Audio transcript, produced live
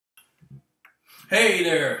Hey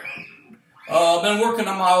there. I've been working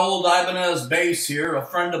on my old Ibanez bass here. A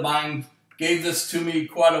friend of mine gave this to me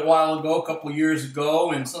quite a while ago, a couple years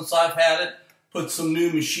ago, and since I've had it, put some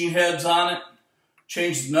new machine heads on it,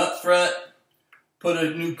 changed the nut fret, put a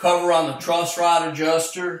new cover on the truss rod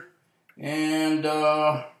adjuster, and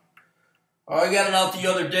I got it out the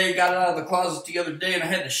other day, got it out of the closet the other day, and I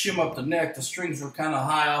had to shim up the neck. The strings were kind of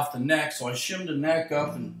high off the neck, so I shimmed the neck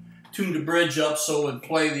up and tuned the bridge up so it would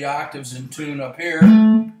play the octaves in tune up here.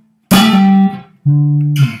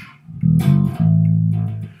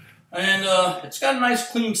 And it's got a nice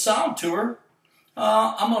clean sound to her.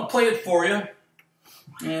 I'm going to play it for you.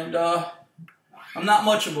 And I'm not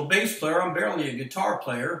much of a bass player. I'm barely a guitar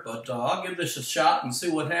player, but I'll give this a shot and see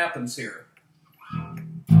what happens here.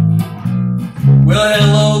 Well,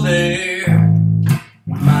 hello there.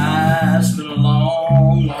 It's been a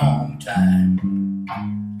long, long time.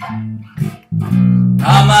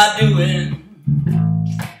 How am I doing?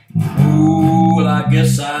 Oh, well, I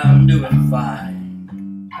guess I'm doing fine.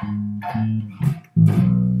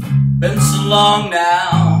 Been so long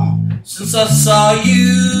now since I saw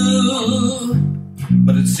you,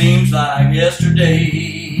 but it seems like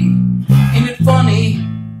yesterday. Ain't it funny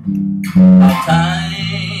how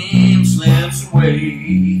time slips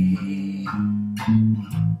away?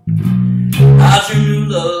 How's your new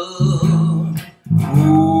love?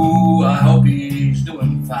 Oh, I hope he's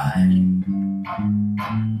doing fine.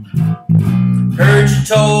 Heard you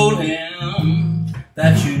told him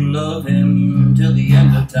that you love him till the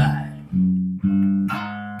end of time.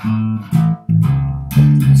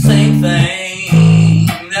 Same thing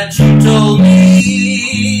that you told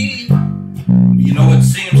me. You know, it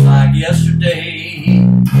seems like yesterday.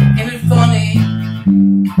 Ain't it funny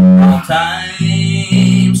how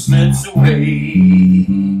time slips away?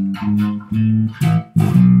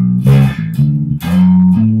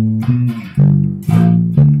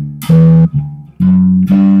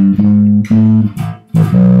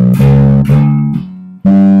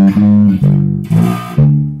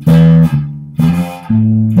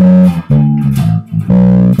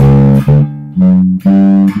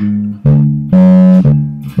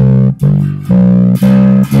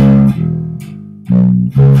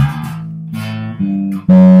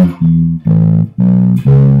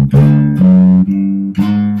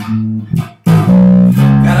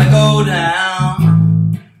 Gotta go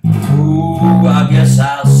down. Ooh, I guess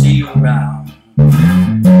I'll see you around.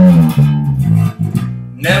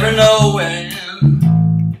 Never know when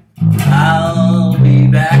I'll be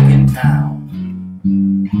back in town.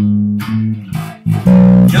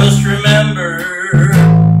 Just remember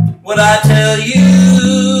what I tell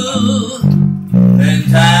you.